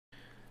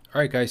All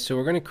right, guys, so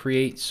we're going to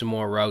create some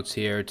more routes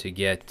here to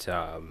get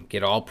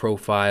all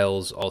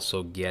profiles,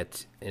 also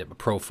get a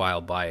profile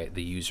by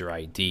the user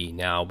ID.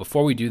 Now,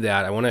 before we do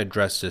that, I want to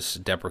address this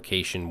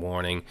deprecation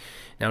warning.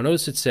 Now,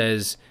 notice it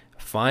says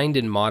find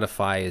and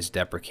modify is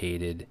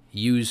deprecated.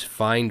 Use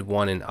find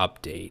one and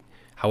update.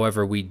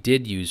 However, we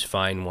did use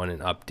find one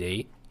and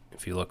update,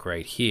 if you look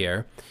right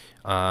here.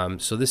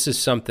 So this is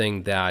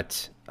something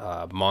that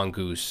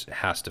Mongoose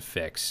has to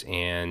fix.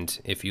 And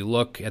if you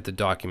look at the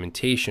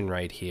documentation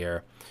right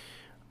here,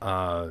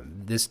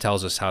 this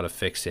tells us how to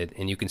fix it,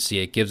 and you can see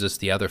it gives us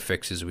the other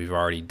fixes we've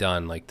already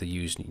done, like the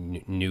use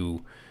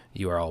new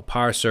URL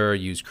parser,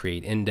 use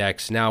create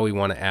index. Now we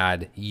want to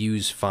add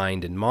use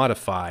find and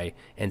modify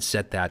and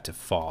set that to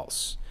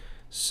false.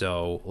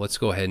 So let's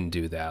go ahead and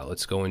do that.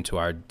 Let's go into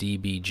our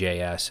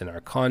db.js and our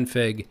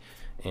config,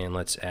 and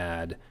let's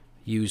add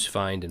use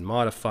find and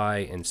modify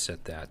and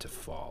set that to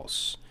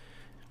false.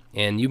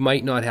 And you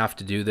might not have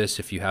to do this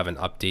if you have an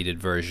updated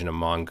version of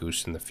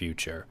Mongoose in the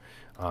future.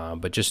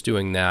 But just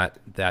doing that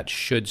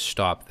should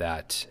stop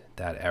that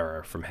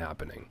error from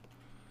happening.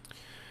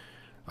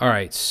 All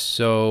right,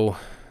 so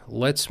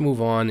let's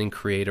move on and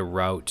create a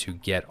route to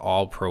get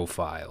all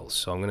profiles.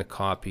 So I'm going to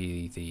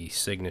copy the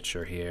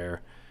signature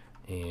here,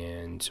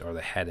 or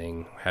the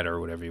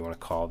header, whatever you want to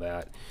call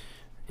that,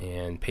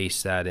 and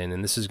paste that in.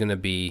 And this is going to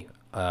be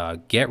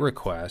get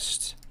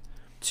request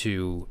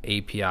to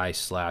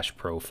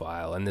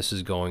API/profile, and this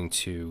is going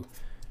to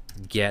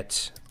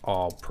get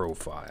all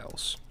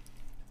profiles.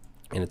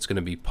 And it's going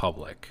to be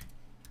public.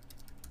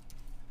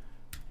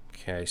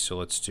 Okay, so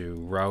let's do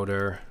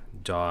router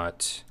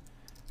dot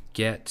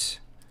get,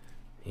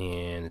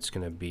 and it's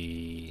going to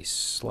be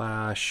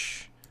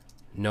slash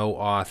no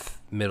auth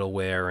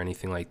middleware or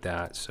anything like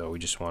that. So we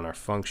just want our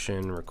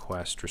function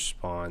request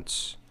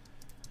response.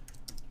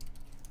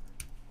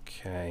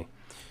 Okay,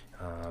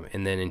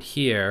 and then in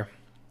here,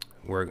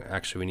 we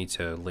need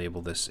to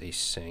label this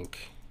async,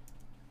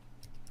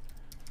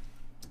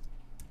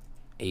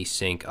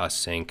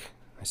 async.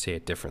 I say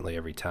it differently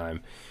every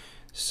time.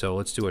 So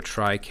let's do a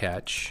try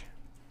catch.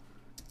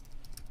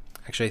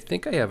 Actually, I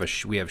think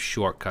we have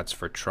shortcuts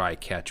for try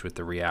catch with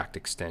the React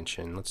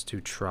extension. Let's do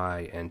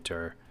try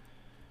enter.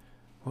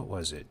 What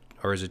was it?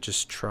 Or is it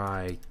just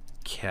try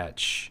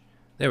catch?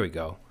 There we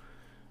go.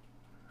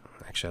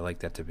 Actually, I like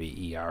that to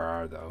be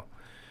ERR though.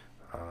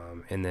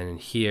 And then in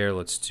here,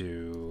 let's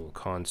do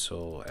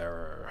console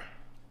error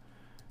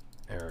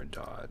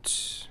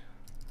dot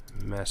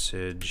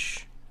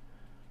message.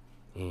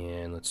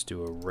 And let's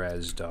do a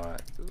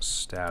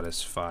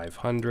res.status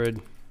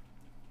 500.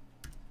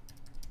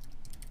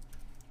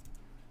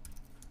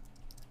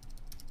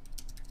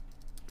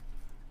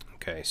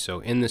 Okay, so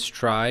in this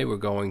try, we're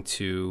going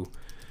to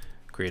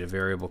create a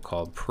variable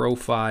called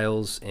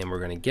profiles, and we're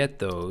going to get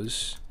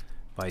those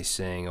by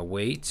saying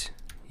await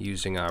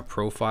using our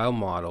profile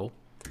model.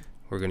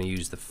 We're going to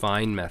use the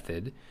find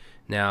method.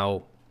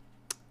 Now,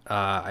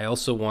 I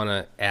also want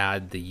to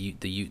add the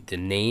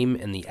name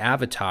and the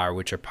avatar,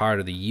 which are part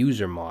of the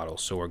user model.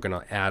 So we're going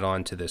to add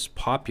on to this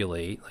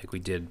populate like we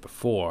did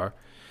before,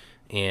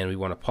 and we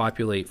want to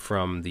populate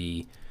from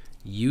the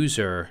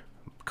user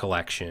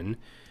collection,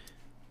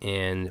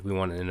 and we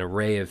want an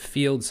array of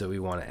fields that we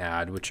want to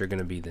add, which are going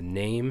to be the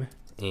name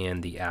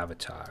and the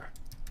avatar.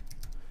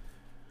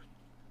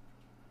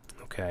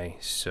 Okay,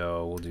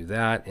 so we'll do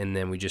that, and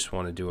then we just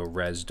want to do a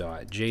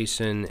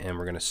res.json, and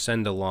we're going to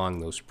send along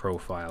those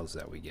profiles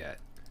that we get.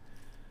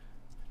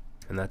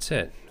 And that's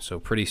it. So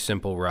pretty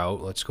simple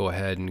route. Let's go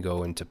ahead and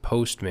go into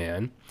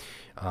Postman.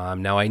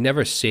 Now I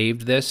never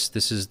saved this.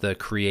 This is the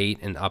create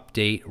and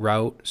update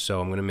route, so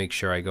I'm going to make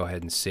sure I go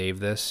ahead and save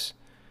this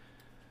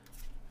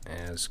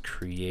as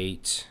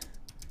create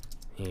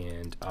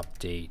and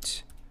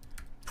update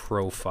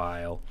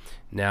profile.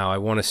 Now I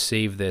want to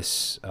save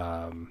this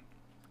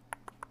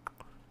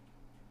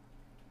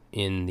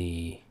in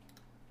the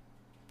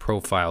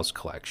profiles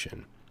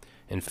collection.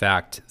 In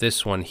fact,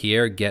 this one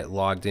here, get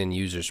logged in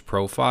users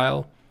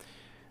profile,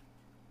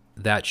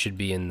 that should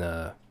be in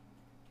the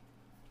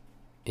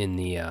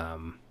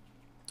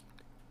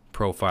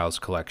profiles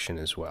collection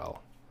as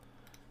well.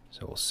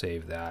 So we'll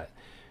save that.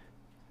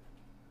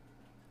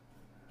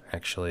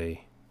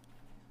 Actually,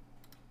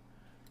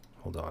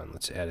 hold on,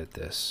 let's edit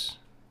this.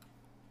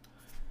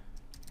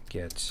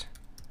 Get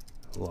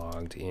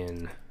logged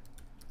in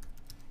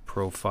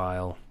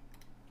profile,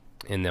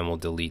 and then we'll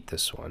delete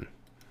this one.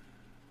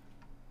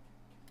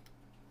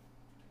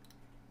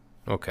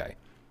 Okay,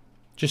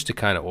 just to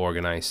kind of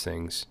organize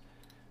things,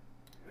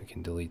 we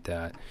can delete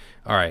that.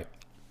 All right,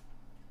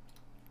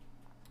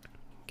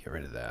 get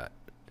rid of that.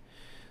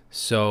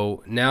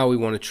 So now we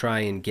want to try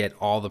and get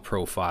all the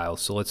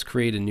profiles. So let's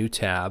create a new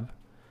tab,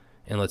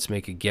 and let's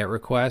make a get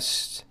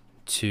request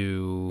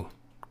to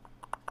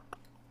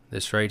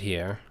this right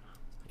here,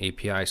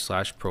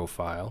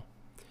 API/profile,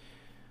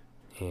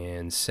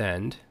 and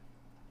send.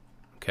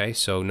 Okay,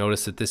 so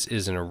notice that this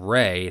is an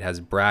array. It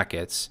has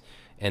brackets,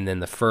 and then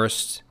the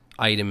first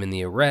item in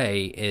the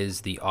array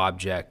is the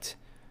object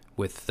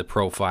with the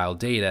profile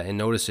data, and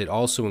notice it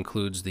also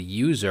includes the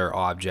user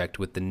object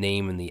with the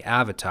name and the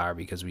avatar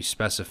because we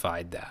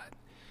specified that.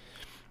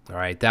 All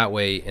right, that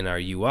way in our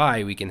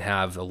UI we can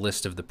have a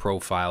list of the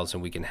profiles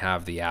and we can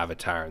have the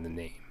avatar and the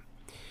name.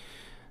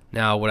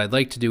 Now what I'd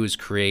like to do is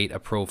create a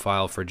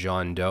profile for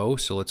John Doe,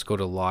 so let's go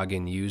to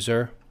login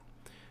user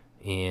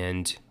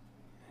and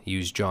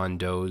use John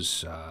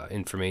Doe's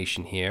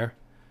information here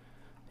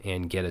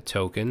and get a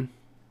token.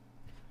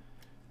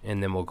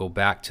 And then we'll go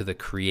back to the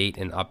create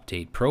and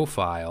update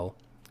profile.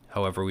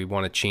 However, we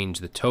want to change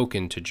the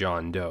token to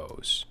John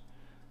Doe's.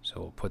 So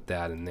we'll put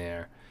that in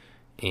there.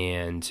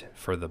 And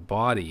for the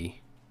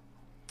body,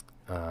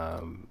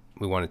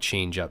 we want to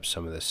change up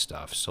some of this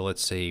stuff. So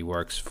let's say he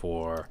works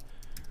for,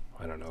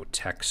 I don't know,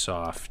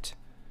 TechSoft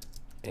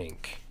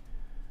Inc.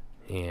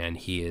 And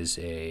he is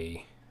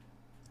a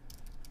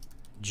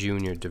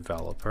junior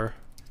developer.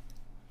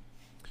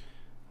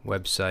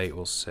 Website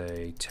will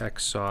say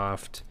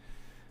TechSoft.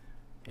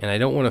 And I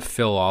don't want to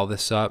fill all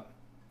this up.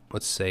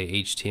 Let's say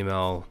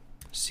HTML,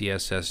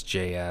 CSS,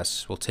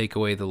 JS. We'll take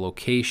away the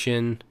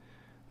location,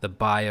 the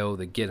bio,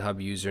 the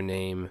GitHub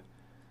username,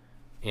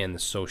 and the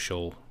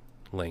social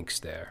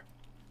links there.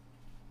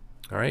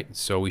 All right,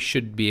 so we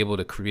should be able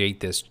to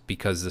create this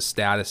because the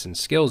status and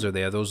skills are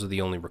there. Those are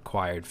the only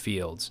required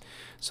fields.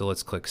 So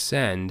let's click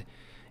send,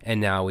 and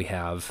now we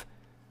have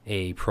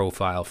a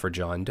profile for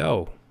John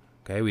Doe.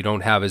 Okay, we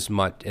don't have as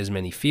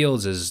many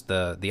fields as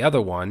the other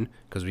one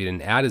because we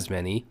didn't add as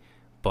many,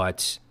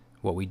 but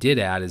what we did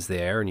add is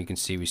there, and you can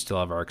see we still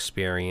have our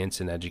experience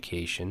and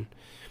education.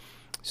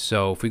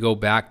 So if we go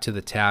back to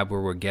the tab where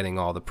we're getting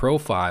all the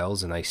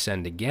profiles and I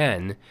send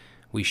again,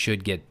 we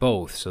should get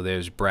both. So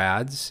there's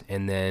Brad's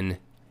and then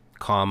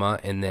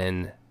comma and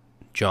then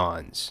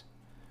John's.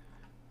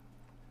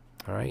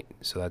 All right,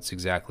 so that's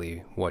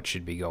exactly what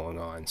should be going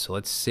on. So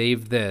let's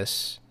save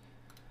this.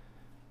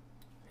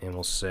 And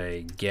we'll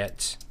say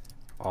get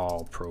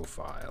all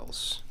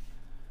profiles.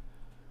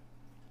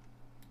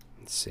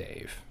 And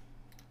save.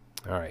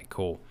 All right,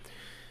 cool.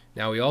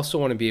 Now we also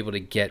want to be able to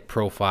get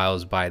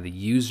profiles by the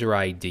user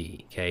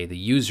ID. Okay, the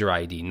user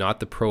ID, not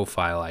the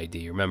profile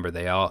ID. Remember,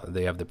 they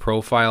have the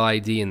profile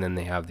ID and then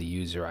they have the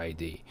user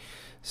ID.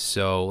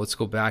 So let's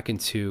go back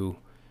into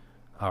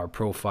our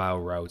profile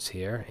routes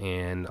here,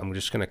 and I'm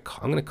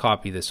gonna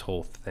copy this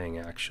whole thing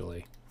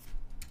actually.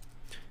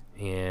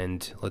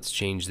 And let's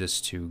change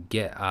this to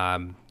get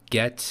API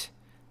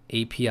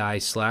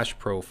 /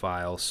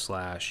 profile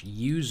 /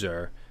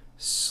 user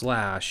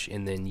 /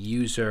 and then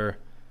user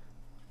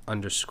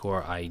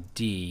 _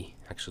 ID.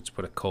 Actually, let's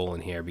put a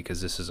colon here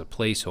because this is a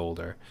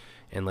placeholder.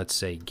 And let's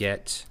say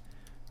get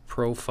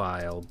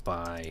profile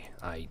by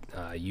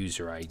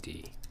user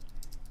ID.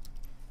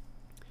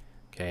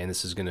 Okay, and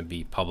this is going to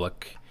be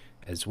public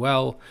as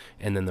well.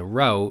 And then the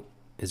route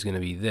is going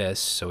to be this,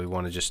 so we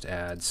want to just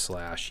add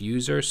 /user /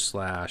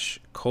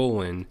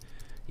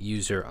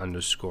 user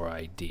 _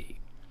 ID.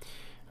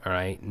 All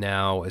right,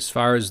 now as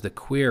far as the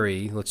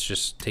query, let's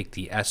just take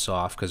the S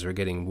off because we're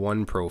getting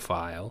one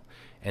profile,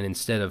 and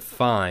instead of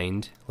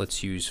find,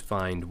 let's use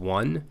find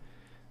one,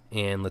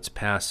 and let's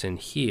pass in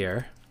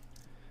here.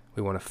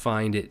 We want to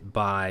find it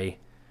by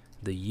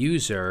the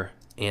user,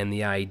 and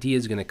the ID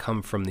is going to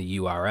come from the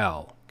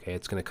URL. Okay,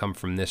 it's going to come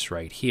from this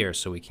right here,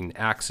 so we can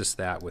access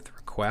that with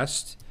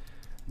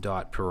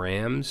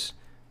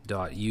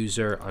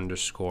request.params.user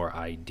 _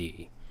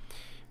 ID.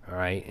 All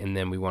right, and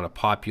then we want to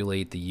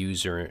populate the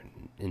user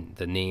in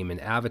the name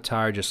and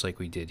avatar just like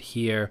we did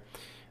here.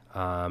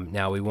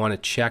 Now we want to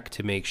check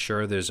to make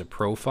sure there's a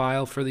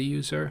profile for the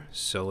user.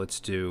 So let's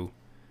do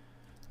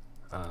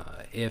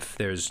if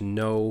there's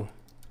no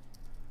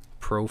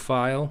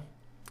profile,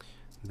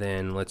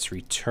 then let's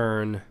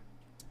return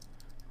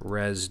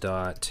res.status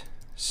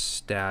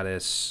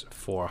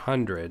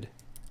 400,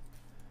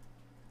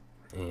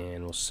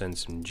 and we'll send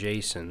some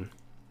JSON,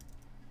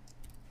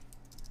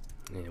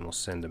 and we'll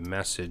send a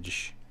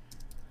message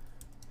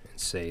and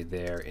say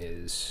there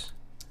is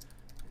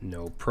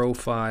no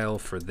profile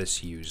for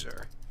this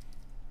user.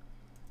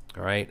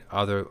 All right,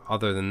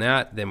 other than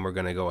that, then we're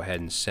going to go ahead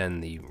and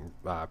send the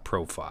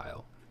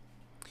profile.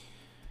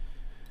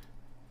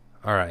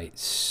 All right,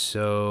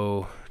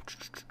 so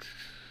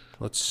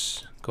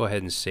let's go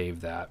ahead and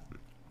save that.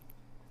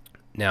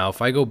 Now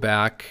if I go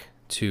back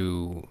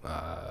to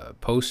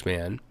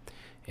Postman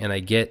and I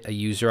get a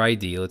user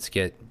ID, let's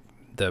get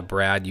the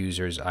Brad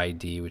user's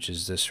ID, which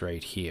is this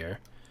right here,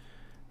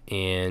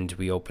 and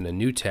we open a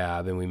new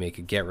tab and we make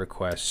a GET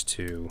request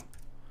to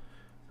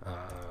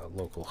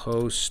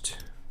localhost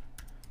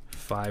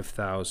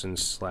 5000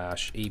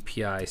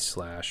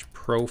 /API /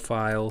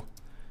 profile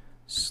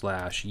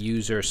 /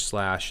 user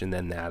 / and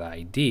then that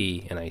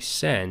ID, and I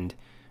send,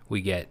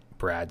 we get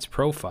Brad's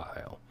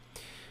profile.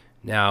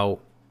 Now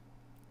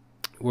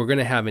we're going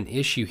to have an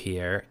issue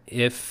here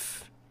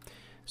if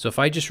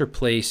I just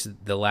replace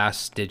the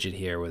last digit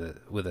here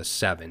with a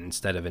 7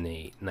 instead of an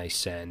 8 and I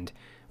send,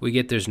 we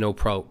get there's no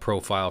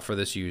profile for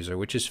this user,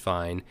 which is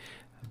fine,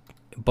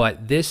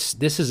 but this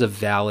is a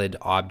valid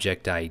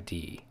object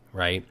ID,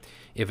 right?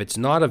 If it's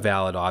not a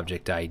valid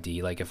object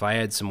ID, like if I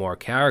add some more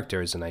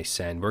characters and I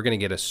send, we're going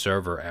to get a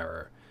server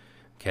error.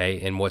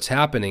 Okay, and what's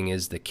happening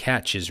is the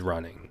catch is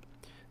running.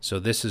 So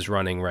this is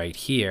running right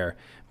here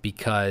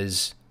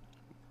because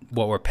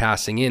what we're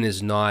passing in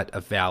is not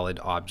a valid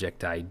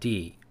object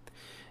ID.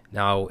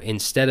 Now,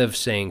 instead of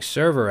saying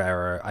server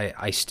error,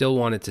 I still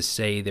wanted to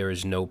say there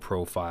is no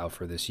profile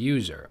for this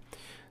user.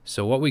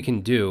 So what we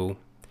can do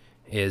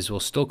is we'll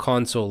still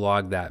console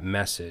log that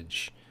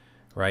message,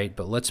 right?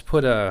 But let's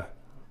put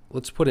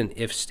an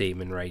if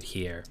statement right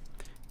here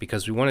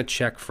because we want to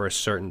check for a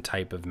certain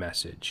type of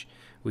message.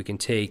 We can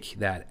take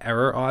that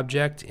error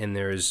object, and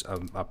there's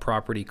a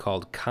property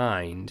called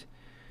kind,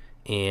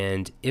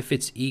 and if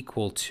it's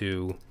equal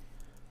to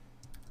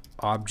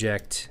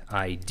object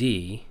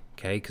ID,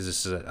 okay, because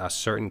this is a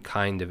certain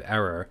kind of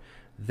error,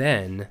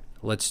 then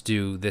let's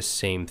do this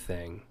same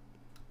thing.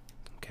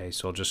 Okay,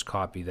 so I'll just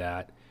copy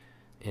that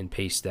and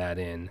paste that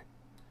in,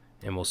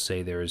 and we'll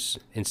say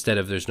instead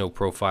of there's no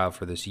profile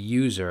for this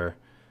user,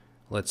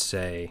 let's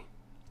say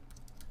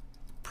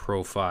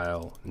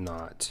profile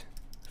not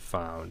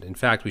found. In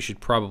fact, we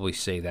should probably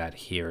say that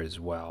here as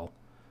well.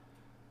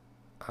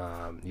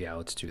 Yeah,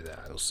 let's do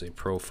that. We'll say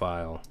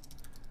profile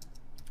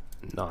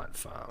not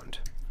found.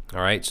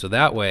 All right, so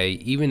that way,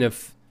 even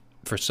if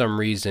for some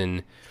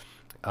reason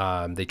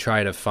they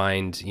try to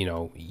find,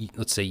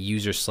 let's say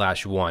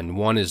user/1,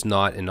 one is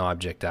not an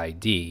object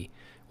ID,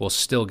 we'll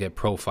still get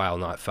profile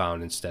not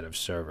found instead of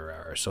server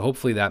error. So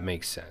hopefully that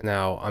makes sense.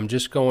 Now I'm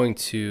just going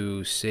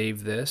to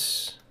save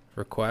this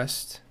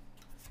request.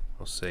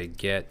 I'll say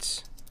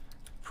get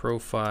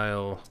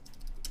profile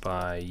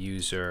by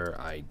user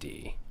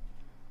ID.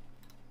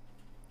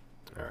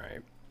 All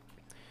right.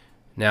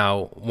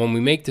 Now, when we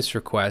make this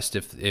request,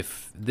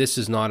 if this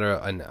is not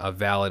a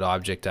valid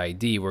object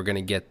ID, we're going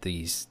to get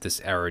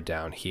this error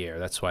down here.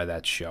 That's why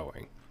that's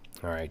showing.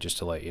 All right, just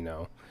to let you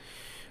know.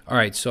 All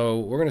right, so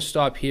we're going to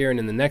stop here, and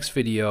in the next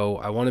video,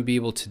 I want to be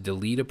able to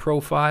delete a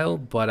profile,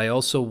 but I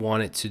also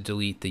want it to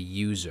delete the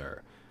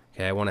user.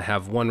 Okay, I want to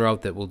have one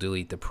route that will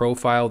delete the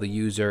profile, the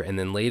user, and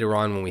then later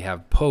on when we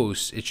have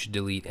posts, it should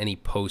delete any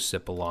posts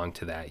that belong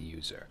to that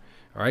user.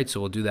 All right, so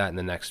we'll do that in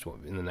the next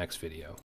video.